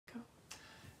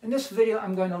In this video,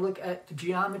 I'm going to look at the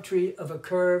geometry of a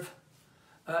curve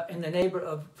in the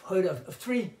neighborhood of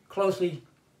three closely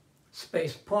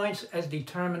spaced points as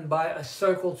determined by a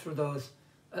circle through those,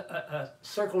 a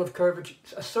circle of curvature,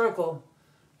 a circle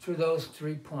through those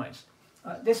 3 points.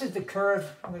 This is the curve,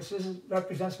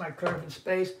 represents my curve in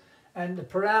space, and the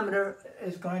parameter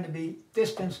is going to be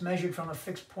distance measured from a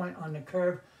fixed point on the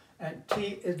curve, and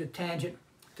t is the tangent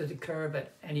to the curve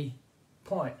at any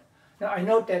point. Now I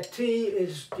note that t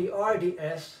is the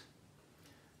RDS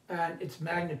and its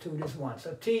magnitude is 1.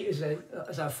 So t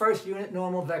is our first unit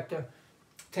normal vector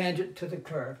tangent to the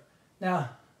curve.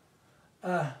 Now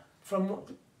from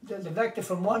the vector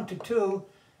from 1 to 2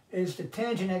 is the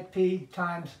tangent at p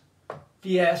times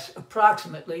ds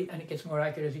approximately, and it gets more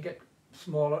accurate as you get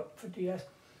smaller for ds.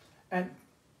 And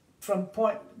from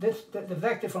the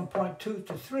vector from point 2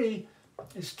 to 3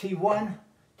 is t1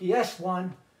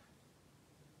 ds1,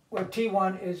 where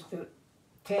t1 is the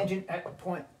tangent at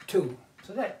point 2.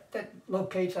 So that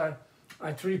locates our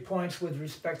 3 points with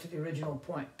respect to the original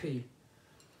point P.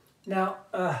 Now,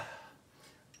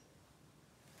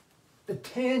 the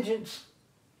tangents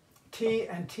t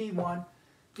and t1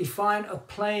 define a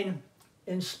plane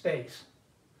in space.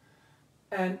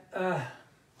 And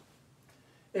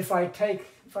if I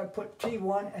put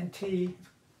t1 and t,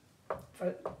 if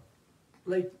I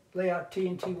lay out t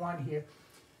and t1 here,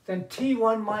 then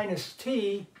t1 minus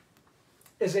t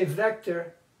is a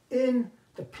vector in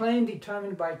the plane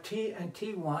determined by t and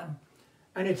t1,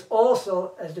 and it's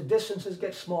also, as the distances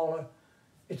get smaller,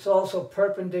 it's also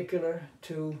perpendicular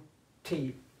to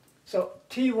t. So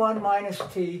t1 minus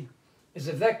t is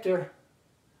a vector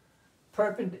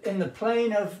in the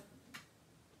plane of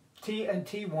t and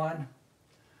t1,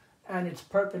 and it's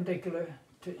perpendicular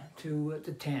to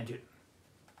the tangent.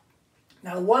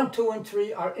 Now 1, 2, and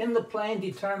 3 are in the plane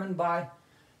determined by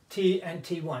t and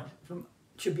t1. It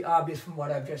should be obvious from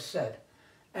what I've just said.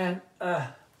 And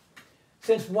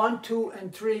since 1, 2,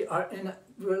 and 3 are in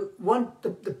 1,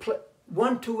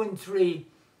 2, and 3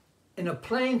 in a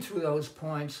plane through those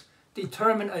points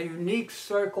determine a unique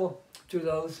circle through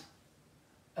those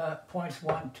points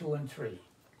 1, 2, and 3.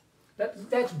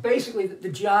 That's basically the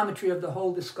geometry of the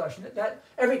whole discussion.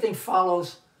 Everything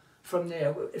follows from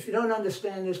there. If you don't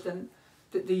understand this, then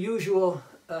the usual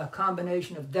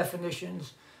combination of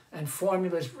definitions and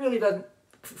formulas really doesn't,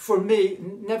 for me,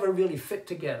 never really fit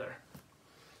together.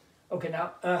 Okay,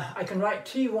 now I can write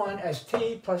t1 as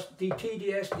t plus dt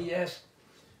ds ds,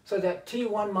 so that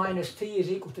t1 minus t is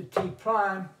equal to t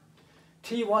prime.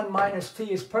 t1 minus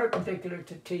t is perpendicular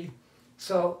to t,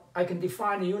 so I can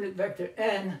define the unit vector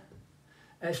n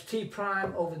as t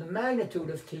prime over the magnitude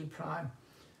of t prime,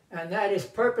 and that is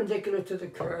perpendicular to the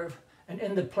curve and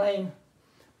in the plane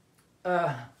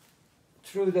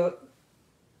through the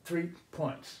 3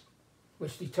 points,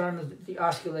 which determines the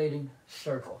osculating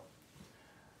circle.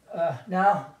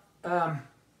 Now,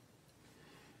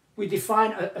 we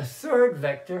define a third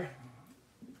vector,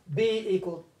 b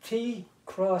equal t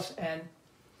cross n,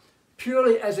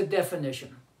 purely as a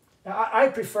definition. Now, I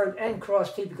preferred n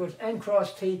cross t because n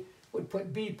cross t would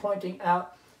put b pointing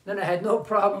out. Then I had no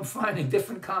problem finding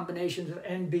different combinations of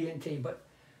n, b, and t. But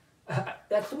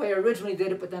that's the way I originally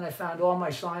did it, but then I found all my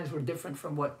signs were different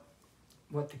from what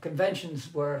the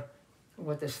conventions were,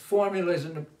 what the formulas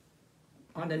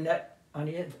on the net, on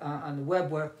the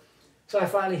web were. So I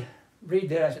finally read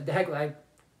there. I said, the heck, I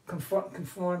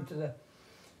conform to the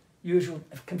usual,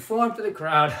 conform to the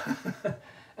crowd.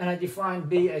 And I defined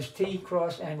b as t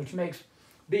cross n, which makes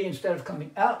b, instead of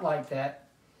coming out like that,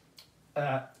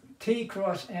 t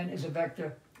cross n is a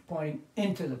vector pointing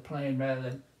into the plane rather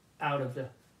than out of the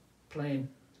plane,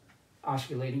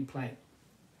 osculating plane.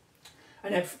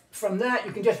 And then from that,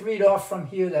 you can just read off from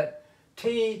here that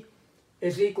t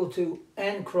is equal to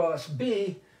n cross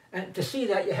b, and to see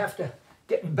that you have to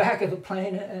get in the back of the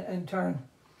plane and turn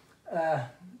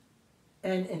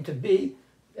n into b,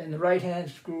 and the right-hand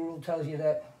screw rule tells you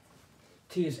that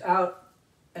t is out,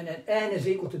 and then n is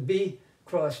equal to b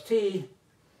cross t,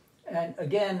 and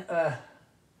again,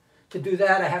 to do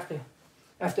that, I have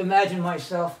to imagine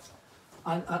myself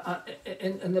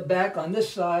in the back on this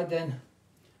side, then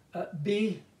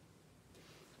b,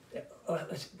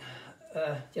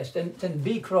 then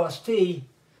b cross t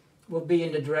will be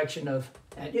in the direction of,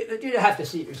 and you have to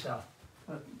see it yourself.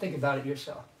 Think about it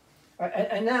yourself.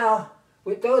 And now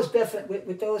with the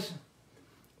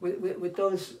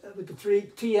 3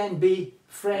 TNB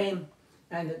frame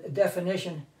and the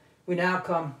definition, we now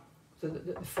come to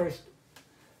the first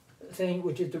thing,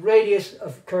 which is the radius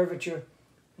of curvature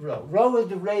rho. Rho is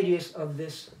the radius of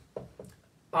this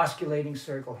osculating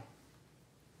circle,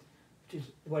 which is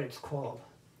what it's called.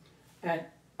 And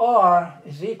R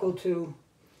is equal to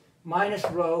minus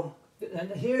rho, and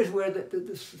here's where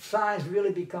the signs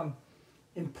really become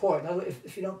important.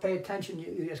 If you don't pay attention,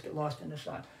 you just get lost in the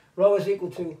sign. Rho is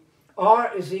equal to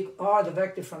R R, the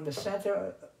vector from the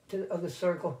center of the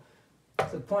circle.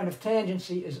 The point of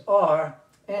tangency is R,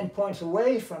 n points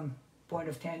away from point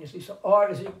of tangency, so R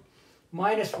is equal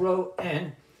minus rho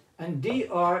n, and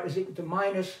dr is equal to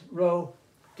minus rho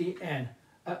dn.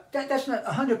 That's not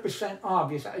 100%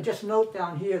 obvious. I just note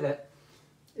down here that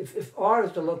if R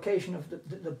is the location of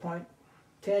the point,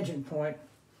 tangent point,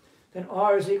 then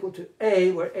R is equal to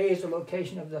A, where A is the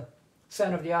location of the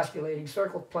center of the osculating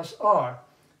circle, plus R.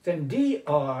 Then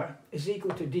dr is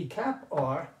equal to d cap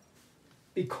r,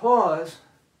 because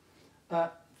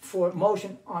for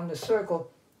motion on the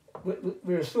circle,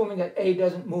 we're assuming that A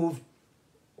doesn't move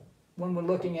when we're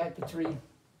looking at the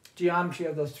geometry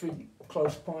of those three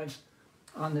close points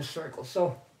on the circle.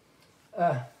 So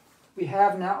we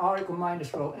have now R equal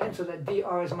minus rho n, so that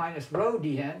dr is minus rho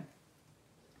dn.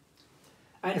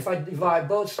 And if I divide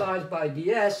both sides by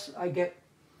ds, I get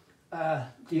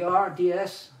dr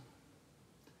ds,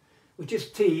 which is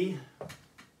t.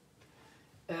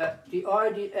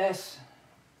 Dr ds,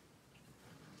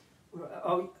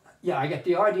 I get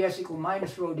dr ds equal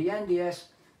minus rho dn ds.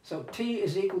 So t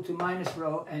is equal to minus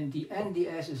rho, and dn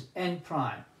ds is n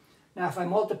prime. Now if I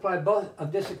multiply both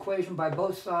of this equation by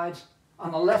both sides,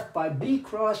 on the left by b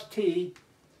cross t,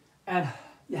 and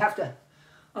you have to,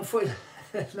 unfortunately,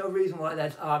 there's no reason why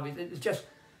that's obvious.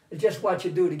 It's just what you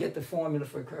do to get the formula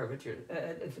for curvature.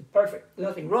 It's perfect,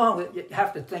 nothing wrong with it, you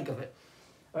have to think of it.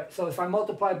 All right, so if I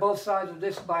multiply both sides of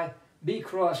this by b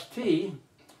cross t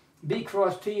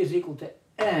is equal to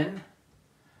n,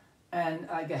 and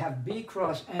I have b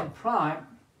cross n prime.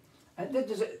 And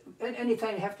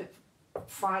anytime you have to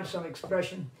find some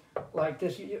expression like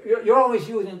this, you're always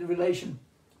using the relation,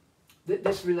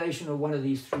 this relation or one of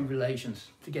these three relations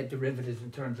to get derivatives in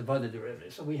terms of other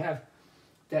derivatives. So we have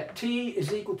that t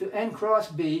is equal to n cross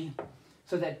b,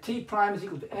 so that t prime is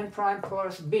equal to n prime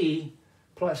cross b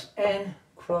plus n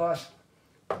cross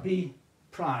b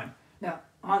prime. Now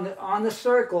on the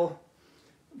circle,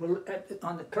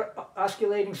 on the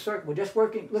osculating circle, we're just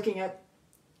looking at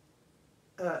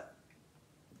the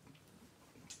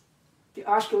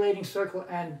osculating circle,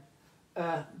 and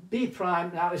b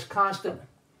prime now is constant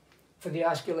for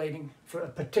a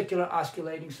particular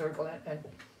osculating circle and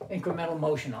incremental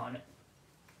motion on it.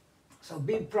 So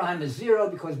b prime is 0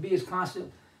 because b is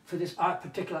constant for this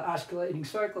particular osculating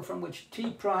circle, from which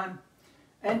t prime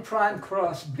n prime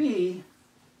cross b.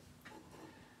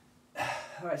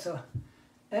 All right, so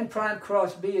n prime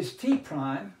cross b is t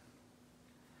prime,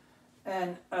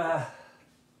 and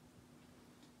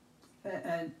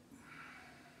n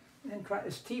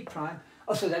is t prime.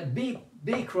 Oh, so that b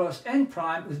cross n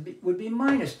prime would be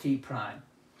minus t prime.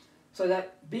 So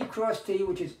that b cross t,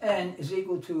 which is n, is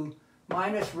equal to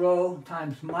minus rho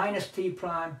times minus t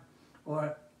prime,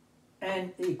 or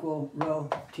n equal rho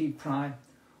t prime.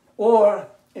 Or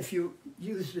if you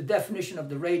use the definition of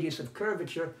the radius of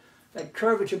curvature, that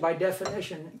curvature by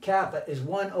definition, kappa, is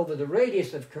 1 over the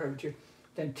radius of curvature,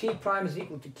 then t prime is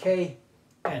equal to k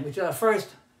n, which is our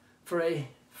first for a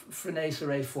Frenet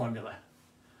Serret formula.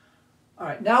 All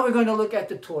right, now we're going to look at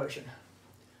the torsion.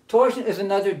 Torsion is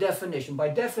another definition. By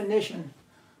definition,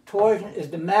 torsion is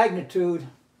the magnitude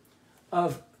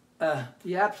of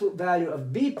the absolute value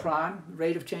of b prime,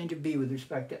 rate of change of b with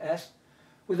respect to s,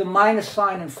 with a minus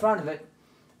sign in front of it.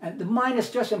 And the minus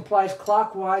just implies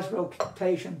clockwise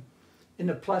rotation in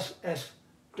the plus s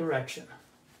direction.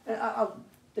 And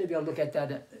maybe I'll look at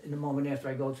that in a moment after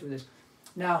I go through this.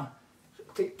 Now,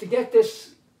 to get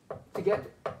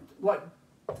what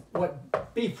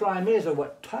b prime is, or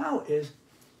what tau is,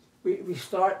 we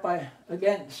start by,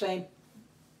 again, same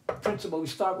principle. We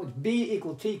start with b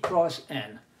equal t cross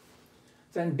n.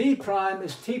 Then b prime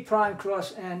is t prime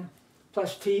cross n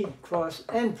plus t cross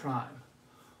n prime.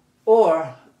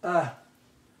 Or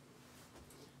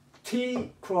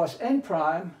t cross n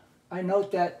prime, I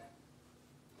note that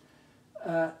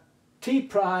t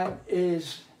prime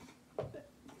is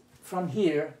from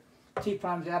here, t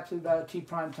prime is the absolute value of t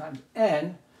prime times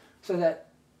n, so that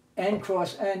n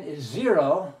cross n is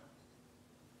 0,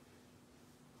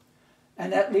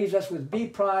 and that leaves us with b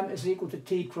prime is equal to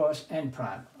t cross n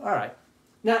prime. All right,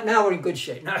 now we're in good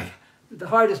shape. Now the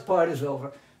hardest part is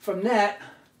over. From that,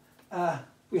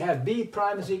 we have b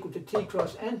prime is equal to t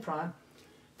cross n prime.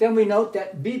 Then we note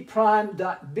that b prime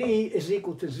dot b is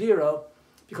equal to 0,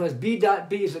 because b dot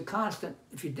b is a constant.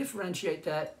 If you differentiate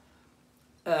that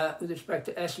with respect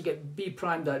to s, you get b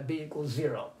prime dot b equals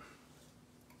 0.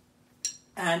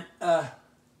 And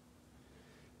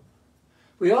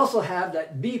We also have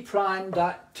that b prime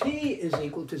dot t is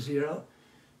equal to 0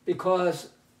 because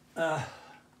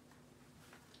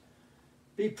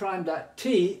b prime dot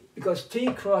t, because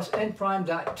t cross n prime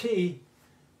dot t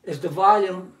is the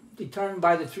volume determined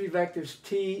by the three vectors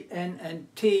t, n, and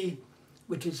t,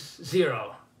 which is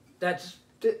 0.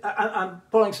 I'm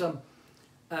pulling some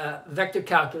vector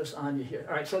calculus on you here.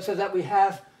 All right, so that we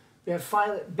have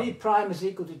finally b prime is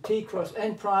equal to t cross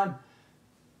n prime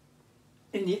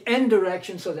in the n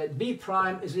direction, so that b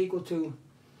prime is equal to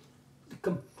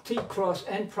t cross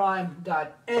n prime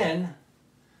dot n,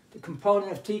 the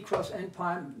component of t cross n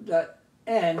prime dot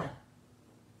n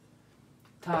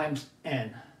times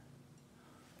n.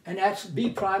 And that's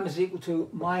b prime is equal to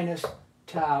minus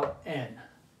tau n.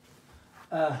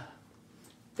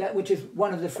 That which is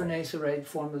one of the Frenet Serret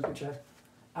formulas which I've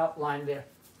outlined there.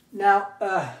 Now,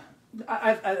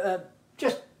 I've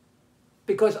just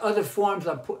because other forms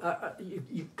are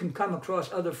you can come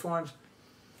across other forms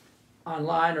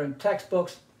online or in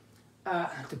textbooks.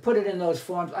 To put it in those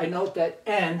forms, I note that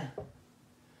n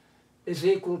is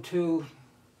equal to,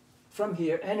 from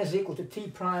here, n is equal to t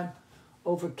prime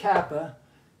over kappa,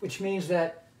 which means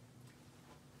that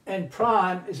n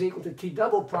prime is equal to t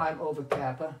double prime over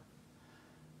kappa,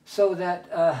 so that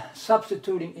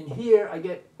substituting in here, I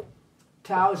get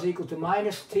tau is equal to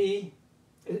minus t,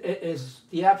 is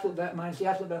the absolute value minus the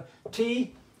absolute value,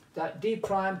 t dot d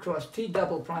prime cross t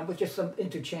double prime, which is some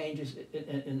interchanges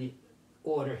in the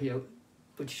order here,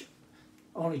 which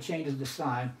only changes the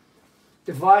sign,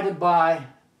 divided by,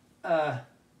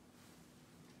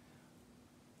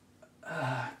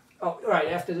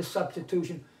 after the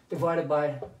substitution, divided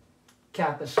by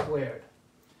kappa squared.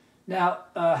 Now,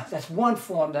 that's one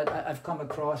form that I've come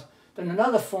across. Then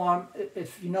another form,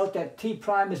 if you note that t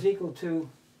prime is equal to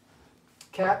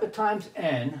kappa times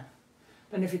n,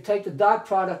 then if you take the dot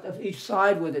product of each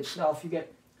side with itself, you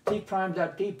get t prime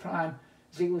dot d prime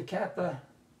is equal to kappa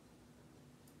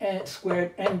n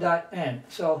squared n dot n.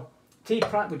 So t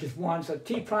prime, which is 1, so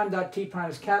t prime dot t prime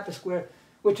is kappa squared,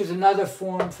 which is another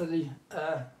form for the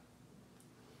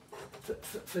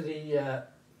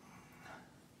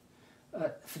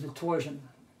torsion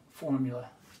formula,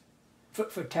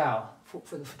 for tau,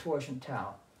 for the torsion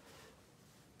tau.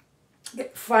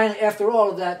 Finally, after all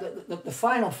of that, the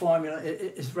final formula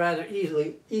is rather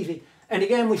easy. And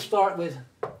again, we start with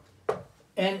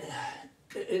n,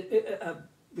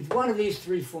 with one of these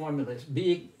three formulas,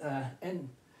 b, n,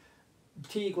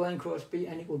 t equal n cross b,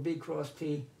 n equal b cross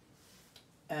t,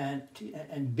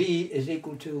 and b is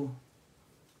equal to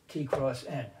t cross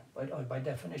n. By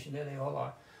definition, there they all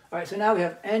are. All right, so now we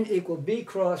have n equal b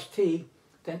cross t,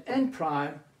 then n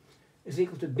prime is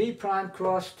equal to b prime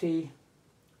cross t,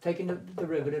 taking the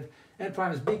derivative. N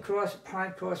prime is b cross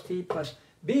prime cross t plus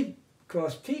b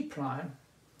cross t prime,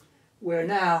 where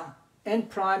now n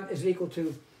prime is equal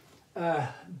to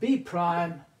b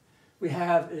prime, we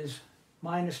have is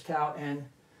minus tau n.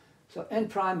 So n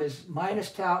prime is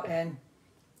minus tau n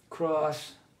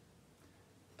cross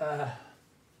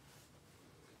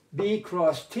b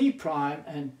cross t prime,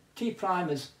 and t prime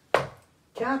is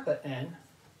kappa n,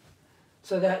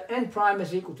 so that n prime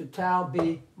is equal to tau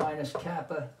b minus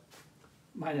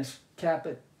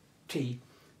kappa t,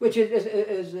 which is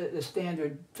the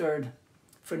standard third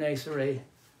Frenet Serret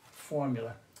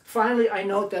formula. Finally, I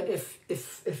note that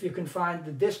if you can find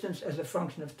the distance as a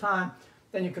function of time,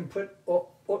 then you can put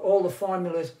all the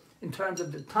formulas in terms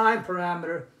of the time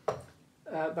parameter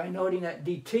by noting that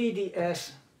dt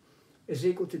ds is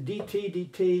equal to dt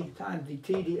dt times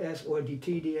dt ds, or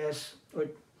dt ds, or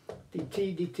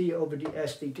dt dt over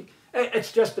ds dt.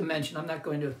 It's just a mention. I'm not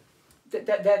going to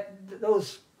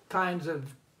those kinds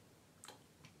of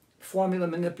formula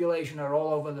manipulation are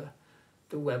all over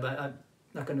the web. I'm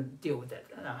not going to deal with that.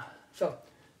 So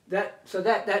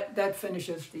that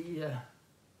finishes the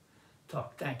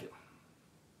talk. Thank you.